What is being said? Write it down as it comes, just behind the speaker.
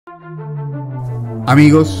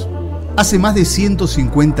Amigos, hace más de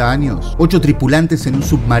 150 años, 8 tripulantes en un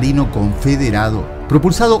submarino confederado,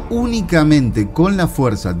 propulsado únicamente con la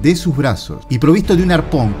fuerza de sus brazos y provisto de un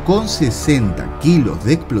arpón con 60 kilos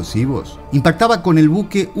de explosivos, impactaba con el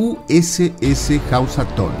buque USS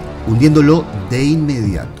Housatonic, hundiéndolo de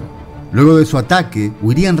inmediato. Luego de su ataque,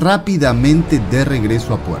 huirían rápidamente de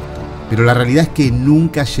regreso a puerto, pero la realidad es que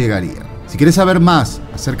nunca llegarían. Si querés saber más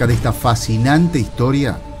acerca de esta fascinante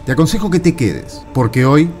historia, te aconsejo que te quedes, porque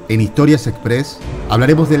hoy, en Historias Express,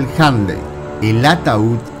 hablaremos del Hunley, el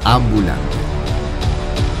ataúd ambulante.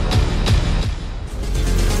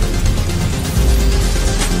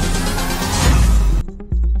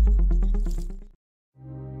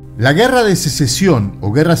 La Guerra de Secesión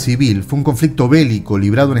o Guerra Civil fue un conflicto bélico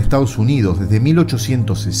librado en Estados Unidos desde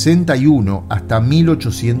 1861 hasta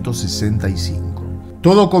 1865.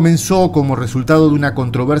 Todo comenzó como resultado de una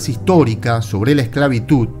controversia histórica sobre la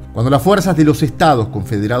esclavitud, cuando las fuerzas de los Estados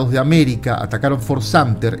Confederados de América atacaron Fort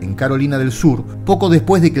Sumter en Carolina del Sur, poco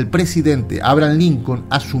después de que el presidente Abraham Lincoln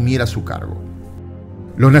asumiera su cargo.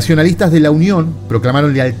 Los nacionalistas de la Unión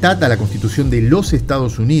proclamaron lealtad a la Constitución de los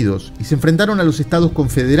Estados Unidos y se enfrentaron a los Estados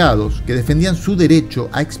Confederados, que defendían su derecho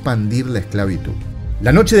a expandir la esclavitud.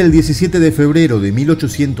 La noche del 17 de febrero de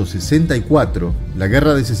 1864, la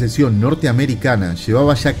Guerra de Secesión norteamericana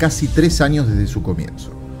llevaba ya casi 3 años desde su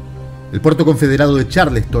comienzo. El puerto confederado de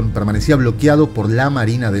Charleston permanecía bloqueado por la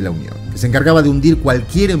Marina de la Unión, que se encargaba de hundir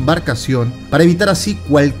cualquier embarcación para evitar así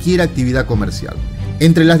cualquier actividad comercial.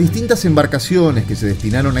 Entre las distintas embarcaciones que se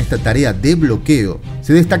destinaron a esta tarea de bloqueo,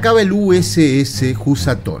 se destacaba el USS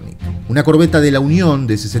Housatonic, una corbeta de la Unión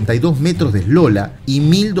de 62 metros de eslora y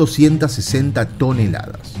 1.260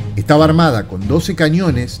 toneladas. Estaba armada con 12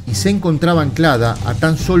 cañones y se encontraba anclada a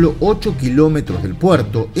tan solo 8 kilómetros del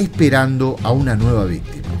puerto, esperando a una nueva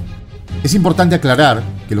víctima. Es importante aclarar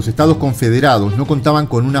que los Estados Confederados no contaban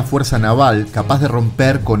con una fuerza naval capaz de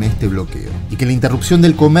romper con este bloqueo, y que la interrupción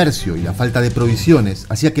del comercio y la falta de provisiones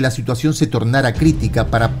hacía que la situación se tornara crítica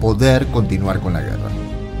para poder continuar con la guerra.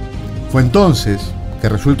 Fue entonces que,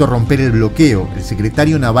 resuelto a romper el bloqueo, el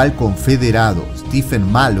secretario naval confederado,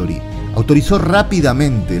 Stephen Mallory, autorizó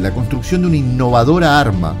rápidamente la construcción de una innovadora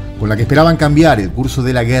arma con la que esperaban cambiar el curso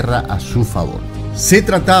de la guerra a su favor. Se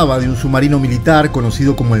trataba de un submarino militar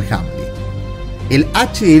conocido como el Hunley. El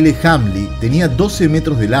HL Hunley tenía 12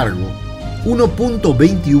 metros de largo,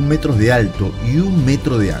 1.21 metros de alto y 1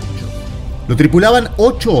 metro de ancho. Lo tripulaban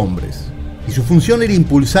 8 hombres, y su función era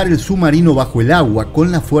impulsar el submarino bajo el agua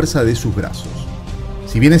con la fuerza de sus brazos.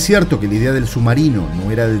 Si bien es cierto que la idea del submarino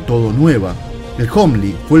no era del todo nueva, el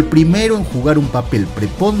Hunley fue el primero en jugar un papel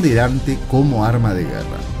preponderante como arma de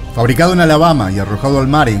guerra. Fabricado en Alabama y arrojado al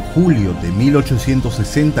mar en julio de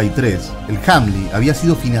 1863, el Hunley había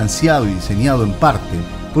sido financiado y diseñado en parte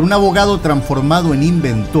por un abogado transformado en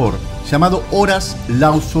inventor llamado Horacio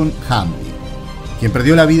Lawson Hunley, quien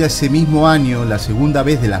perdió la vida ese mismo año, la segunda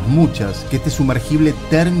vez de las muchas que este sumergible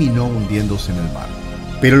terminó hundiéndose en el mar.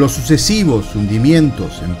 Pero los sucesivos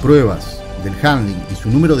hundimientos en pruebas del Hunley y su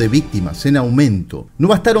número de víctimas en aumento no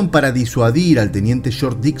bastaron para disuadir al teniente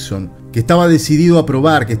George Dixon, que estaba decidido a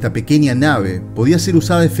probar que esta pequeña nave podía ser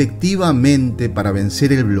usada efectivamente para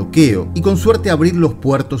vencer el bloqueo y con suerte abrir los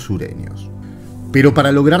puertos sureños. Pero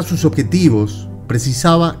para lograr sus objetivos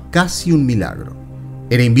precisaba casi un milagro.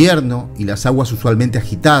 Era invierno y las aguas usualmente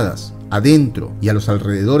agitadas, adentro y a los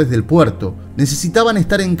alrededores del puerto, necesitaban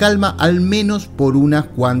estar en calma al menos por unas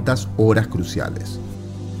cuantas horas cruciales.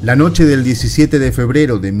 La noche del 17 de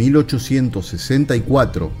febrero de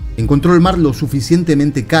 1864 encontró el mar lo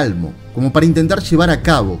suficientemente calmo como para intentar llevar a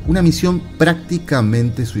cabo una misión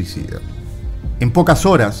prácticamente suicida. En pocas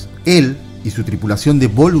horas, él y su tripulación de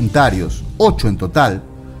voluntarios, 8 en total,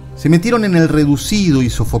 se metieron en el reducido y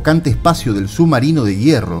sofocante espacio del submarino de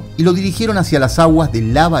hierro y lo dirigieron hacia las aguas de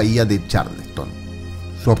la bahía de Charleston.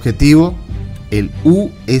 Su objetivo, el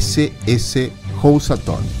USS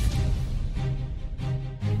Housatonic.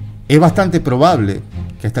 Es bastante probable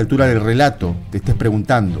que a esta altura del relato te estés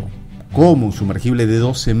preguntando cómo un sumergible de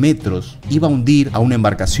 12 metros iba a hundir a una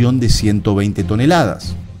embarcación de 120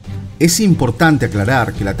 toneladas. Es importante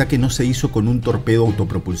aclarar que el ataque no se hizo con un torpedo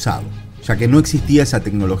autopropulsado, ya que no existía esa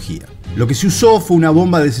tecnología. Lo que se usó fue una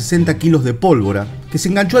bomba de 60 kilos de pólvora que se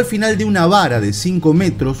enganchó al final de una vara de 5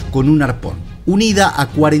 metros con un arpón, unida a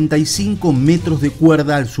 45 metros de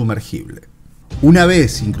cuerda al sumergible. Una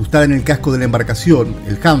vez incrustada en el casco de la embarcación,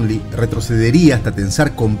 el Hunley retrocedería hasta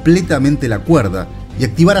tensar completamente la cuerda y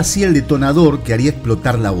activar así el detonador que haría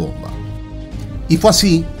explotar la bomba. Y fue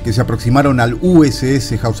así que se aproximaron al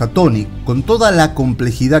USS Housatonic con toda la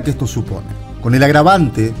complejidad que esto supone. con el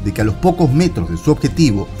agravante de que a los pocos metros de su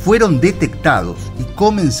objetivo fueron detectados y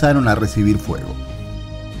comenzaron a recibir fuego.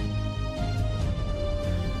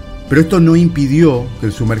 Pero esto no impidió que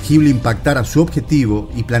el sumergible impactara su objetivo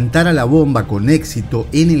y plantara la bomba con éxito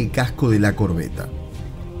en el casco de la corbeta.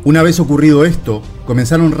 Una vez ocurrido esto,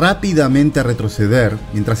 comenzaron rápidamente a retroceder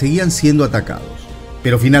mientras seguían siendo atacados.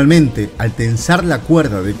 Pero finalmente, al tensar la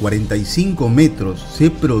cuerda de 45 metros, se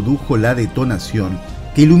produjo la detonación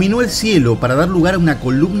que iluminó el cielo para dar lugar a una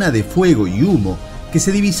columna de fuego y humo que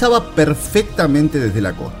se divisaba perfectamente desde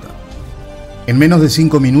la costa. En menos de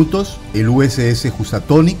 5 minutos, el USS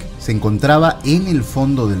Housatonic se encontraba en el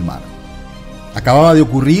fondo del mar. Acababa de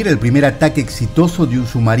ocurrir el primer ataque exitoso de un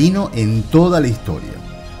submarino en toda la historia,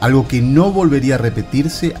 algo que no volvería a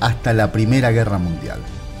repetirse hasta la Primera Guerra Mundial,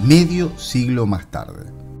 medio siglo más tarde.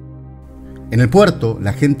 En el puerto,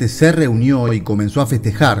 la gente se reunió y comenzó a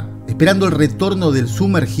festejar, esperando el retorno del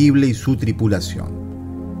sumergible y su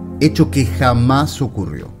tripulación, hecho que jamás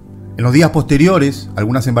ocurrió. En los días posteriores,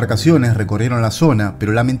 algunas embarcaciones recorrieron la zona,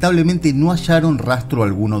 pero lamentablemente no hallaron rastro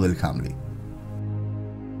alguno del Hunley.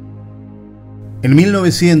 En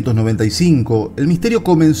 1995, el misterio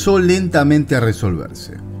comenzó lentamente a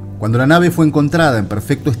resolverse, cuando la nave fue encontrada en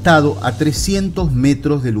perfecto estado a 300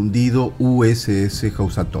 metros del hundido USS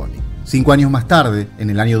Housatonic. 5 años más tarde, en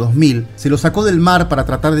el año 2000, se lo sacó del mar para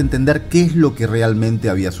tratar de entender qué es lo que realmente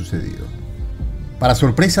había sucedido. Para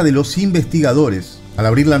sorpresa de los investigadores, al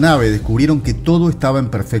abrir la nave descubrieron que todo estaba en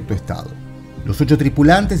perfecto estado. Los 8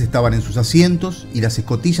 tripulantes estaban en sus asientos y las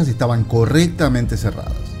escotillas estaban correctamente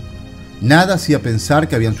cerradas. Nada hacía pensar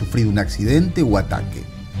que habían sufrido un accidente o ataque,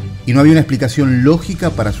 y no había una explicación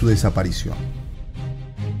lógica para su desaparición.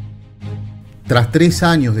 Tras 3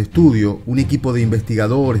 años de estudio, un equipo de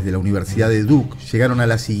investigadores de la Universidad de Duke llegaron a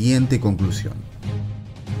la siguiente conclusión.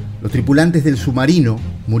 Los tripulantes del submarino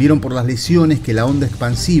murieron por las lesiones que la onda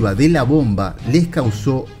expansiva de la bomba les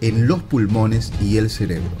causó en los pulmones y el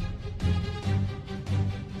cerebro.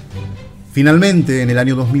 Finalmente, en el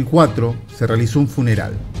año 2004, se realizó un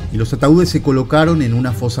funeral y los ataúdes se colocaron en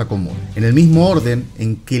una fosa común, en el mismo orden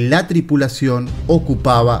en que la tripulación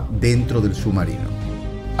ocupaba dentro del submarino.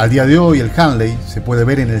 Al día de hoy, el Hunley se puede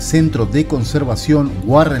ver en el Centro de Conservación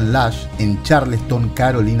Warren Lash en Charleston,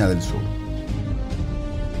 Carolina del Sur.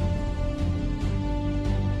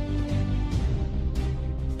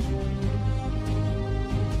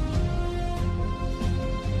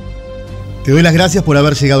 Te doy las gracias por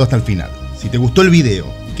haber llegado hasta el final. Si te gustó el video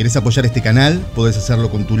y querés apoyar este canal, podés hacerlo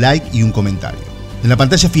con tu like y un comentario. En la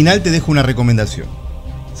pantalla final te dejo una recomendación.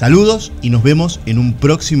 Saludos y nos vemos en un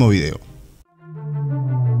próximo video.